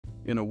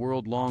In a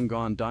world long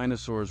gone,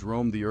 dinosaurs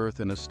roamed the earth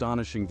in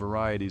astonishing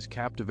varieties,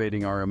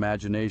 captivating our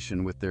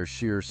imagination with their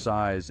sheer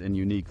size and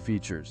unique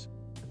features.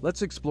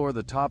 Let's explore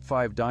the top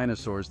 5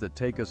 dinosaurs that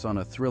take us on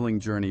a thrilling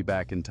journey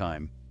back in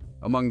time.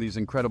 Among these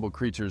incredible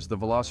creatures, the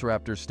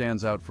velociraptor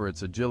stands out for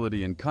its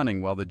agility and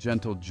cunning, while the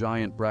gentle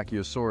giant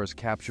Brachiosaurus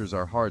captures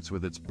our hearts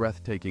with its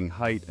breathtaking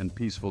height and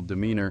peaceful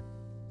demeanor.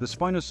 The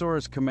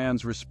Spinosaurus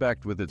commands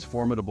respect with its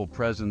formidable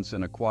presence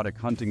and aquatic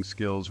hunting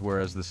skills,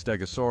 whereas the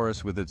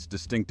Stegosaurus, with its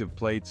distinctive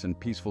plates and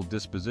peaceful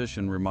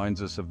disposition,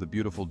 reminds us of the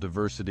beautiful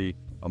diversity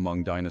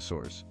among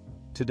dinosaurs.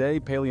 Today,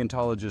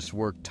 paleontologists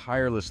work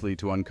tirelessly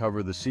to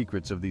uncover the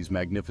secrets of these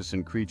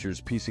magnificent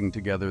creatures, piecing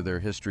together their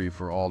history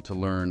for all to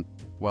learn,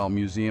 while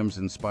museums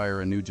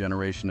inspire a new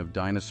generation of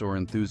dinosaur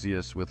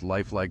enthusiasts with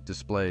lifelike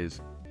displays.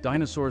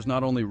 Dinosaurs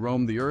not only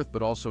roamed the earth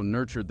but also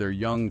nurtured their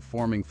young,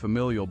 forming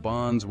familial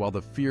bonds, while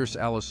the fierce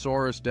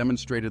Allosaurus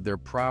demonstrated their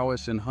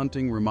prowess in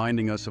hunting,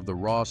 reminding us of the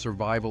raw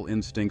survival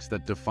instincts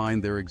that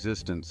defined their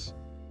existence.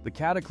 The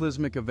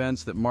cataclysmic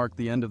events that mark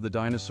the end of the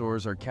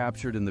dinosaurs are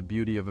captured in the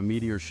beauty of a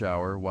meteor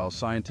shower, while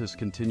scientists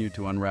continue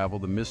to unravel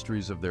the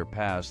mysteries of their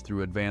past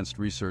through advanced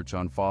research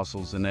on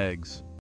fossils and eggs.